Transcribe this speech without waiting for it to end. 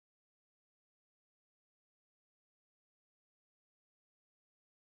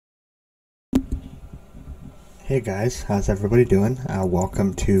Hey guys, how's everybody doing?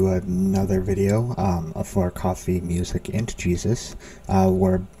 Welcome to another video for Coffee, Music, and Jesus.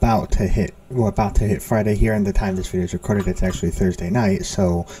 We're about to hit Friday here, and the time this video is recorded, it's actually Thursday night.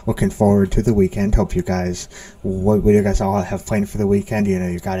 So looking forward to the weekend. Hope you guys, what do you guys all have planned for the weekend?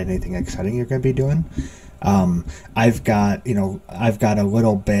 You got anything exciting you're gonna be doing? I've got a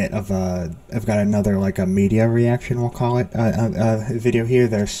little bit of I've got another, like, a media reaction, we'll call it, a video here.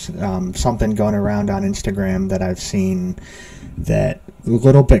 There's something going around on Instagram that I've seen that a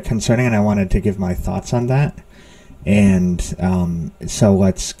little bit concerning, and I wanted to give my thoughts on that. And so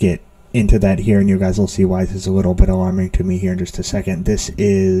let's get into that here, and you guys will see why this is a little bit alarming to me here in just a second. This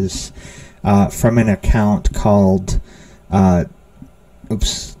is from an account called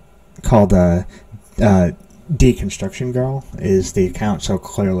Deconstruction Girl is the account. So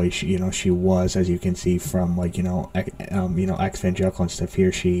clearly she was, as you can see from, like, Exvangelist and stuff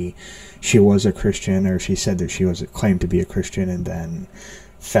here, she was a Christian, or she said that she was claimed to be a Christian and then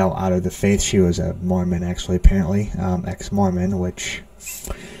fell out of the faith. She was a Mormon, actually, apparently, ex-Mormon, which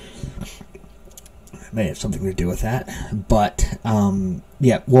may have something to do with that. But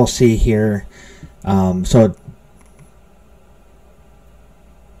yeah, we'll see here. So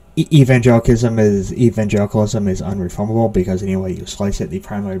Evangelicalism is unreformable because any way you slice it, the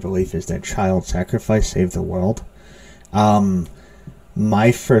primary belief is that child sacrifice saved the world.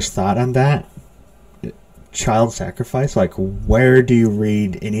 My first thought on that, child sacrifice, like, where do you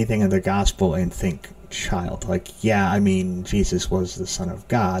read anything in the gospel and think child? Like, yeah, I mean, Jesus was the Son of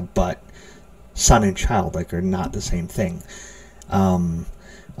God, but son and child, like, are not the same thing.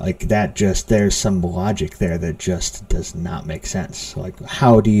 Like, that just, there's some logic there that just does not make sense. Like,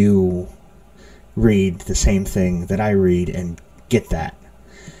 how do you read the same thing that I read and get that?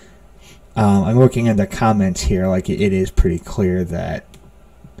 I'm looking at the comments here. Like, it is pretty clear that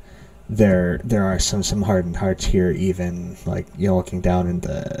there are some hardened hearts here. Even, like, looking down in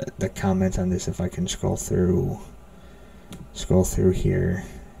the comments on this, if I can scroll through here.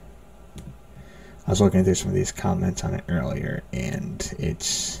 I was looking through some of these comments on it earlier, and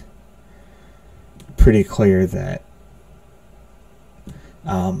it's pretty clear that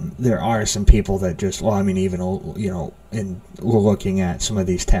there are some people that just, well, I mean, even, in looking at some of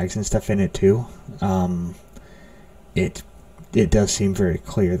these tags and stuff in it too, it does seem very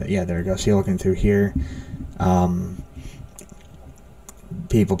clear that, yeah, there we go. So you're looking through here,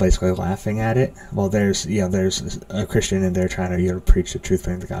 people basically laughing at it. Well, there's a Christian in there trying to preach the truth,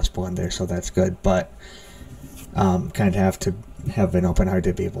 bring the gospel in there, so that's good. But kind of have to have an open heart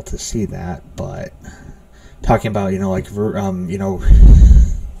to be able to see that. But talking about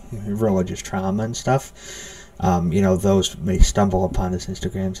religious trauma and stuff, those may stumble upon this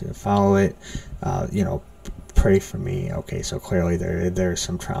Instagram, so follow it. Pray for me. Okay, so clearly there's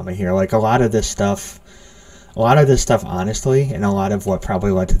some trauma here. Like, a lot of this stuff, honestly, and a lot of what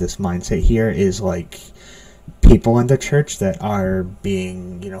probably led to this mindset here is, like, people in the church that are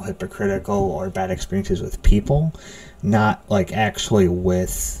being, hypocritical or bad experiences with people, not, like, actually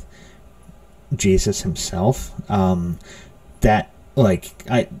with Jesus himself. That, like,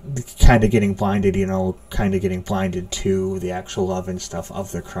 I kind of getting blinded to the actual love and stuff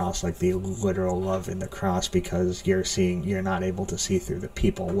of the cross, like the literal love in the cross, because you're not able to see through the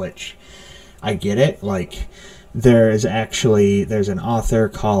people, which I get it. Like, there's an author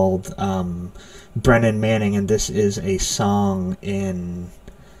called Brennan Manning, and this is a song in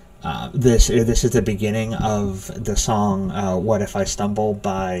this is the beginning of the song "What If I Stumble"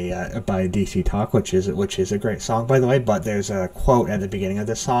 by DC Talk, which is a great song, by the way. But there's a quote at the beginning of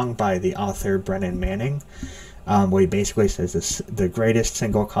the song by the author Brennan Manning, where he basically says this: the greatest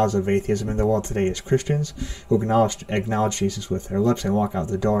single cause of atheism in the world today is Christians who acknowledge Jesus with their lips and walk out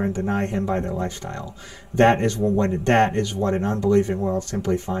the door and deny him by their lifestyle. That is what an unbelieving world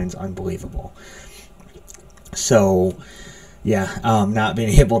simply finds unbelievable. So, yeah, not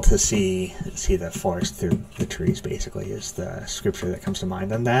being able to see the forest through the trees, basically, is the scripture that comes to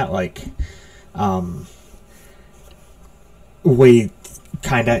mind on that. Like, we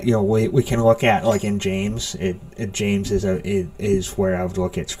kind of, we can look at, like, in James. James is where I would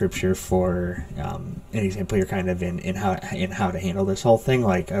look at scripture for an example here, kind of in how to handle this whole thing,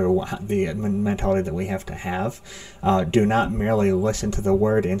 like, the mentality that we have to have. Do not merely listen to the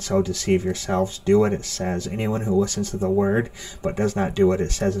word and so deceive yourselves. Do what it says. Anyone who listens to the word but does not do what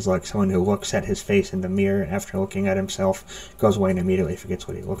it says is like someone who looks at his face in the mirror, after looking at himself, goes away and immediately forgets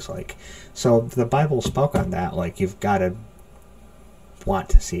what he looks like. So the Bible spoke on that. Like, you've got to want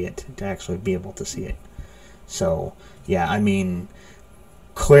to see it to actually be able to see it. So, yeah, I mean,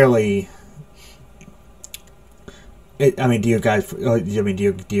 clearly I mean, do you guys?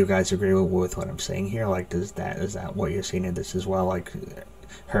 Do you guys agree with what I'm saying here? Like, is that what you're seeing in this as well? Like,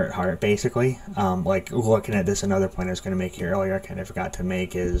 hurt heart, basically. Like looking at this, another point I was going to make here earlier, I kind of forgot to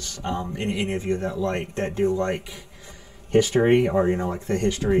make is any of you that do like history, or like the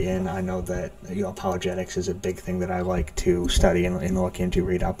history in. I know that apologetics is a big thing that I like to study and look into,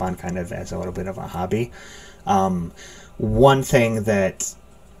 read up on, kind of as a little bit of a hobby. One thing that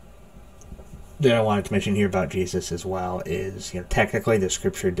I wanted to mention here about Jesus as well is, technically the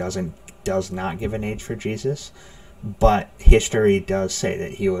scripture does not give an age for Jesus, but history does say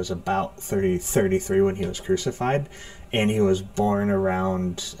that he was about 33 when he was crucified, and he was born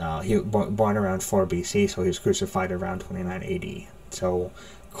around born around 4 BC, so he was crucified around 29 AD. So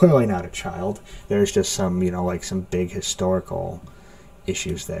clearly not a child. There's just some like some big historical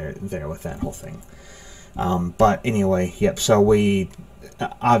issues there with that whole thing. But anyway, yep. So we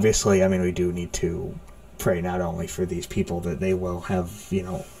obviously, I mean, we do need to pray not only for these people that they will have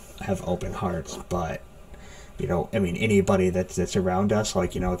have open hearts, but I mean, anybody that's around us,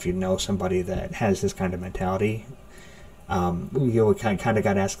 like if you know somebody that has this kind of mentality, you kind of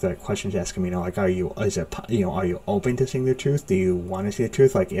got to ask that question to ask them, like, are you open to seeing the truth? Do you want to see the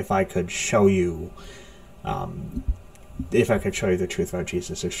truth? Like, if I could show you the truth about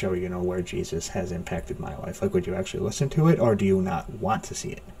Jesus, or show where Jesus has impacted my life, like, would you actually listen to it, or do you not want to see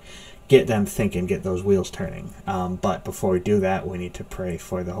it? Get them thinking, get those wheels turning. But before we do that, we need to pray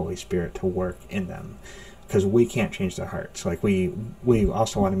for the Holy Spirit to work in them, because we can't change their hearts. Like, we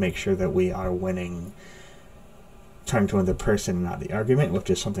also want to make sure that we are trying to win the person, not the argument, which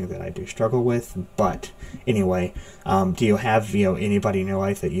is something that I do struggle with. But anyway, do you have anybody in your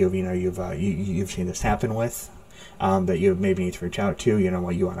life that you've seen this happen with, that you maybe need to reach out to?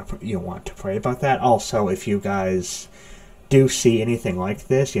 You want to pray about that. Also, if you guys do see anything like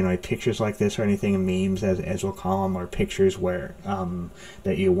this, pictures like this, or anything, memes as we'll call them, or pictures where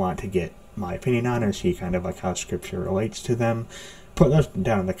that you want to get my opinion on, or see kind of like how scripture relates to them, put those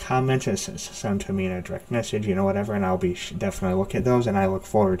down in the comments, or send to me in a direct message, whatever, and I'll be definitely look at those. And I look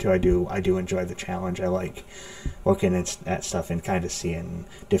forward to, I do enjoy the challenge. I like looking at stuff and kind of seeing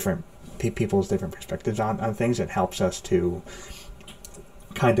different people's different perspectives on things. It helps us to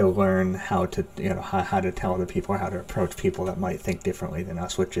kind of learn how to how to tell other people, or how to approach people that might think differently than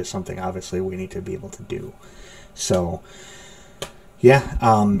us, which is something obviously we need to be able to do. So yeah,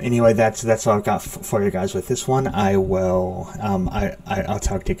 anyway, that's all I've got for you guys with this one. I will I'll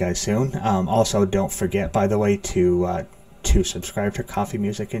talk to you guys soon. Also, don't forget, by the way, to subscribe to Coffee,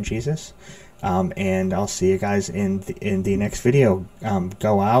 Music, and Jesus. And I'll see you guys in the next video.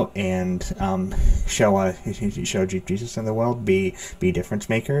 Go out and show Jesus in the world, be difference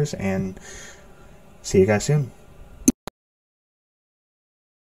makers, and see you guys soon.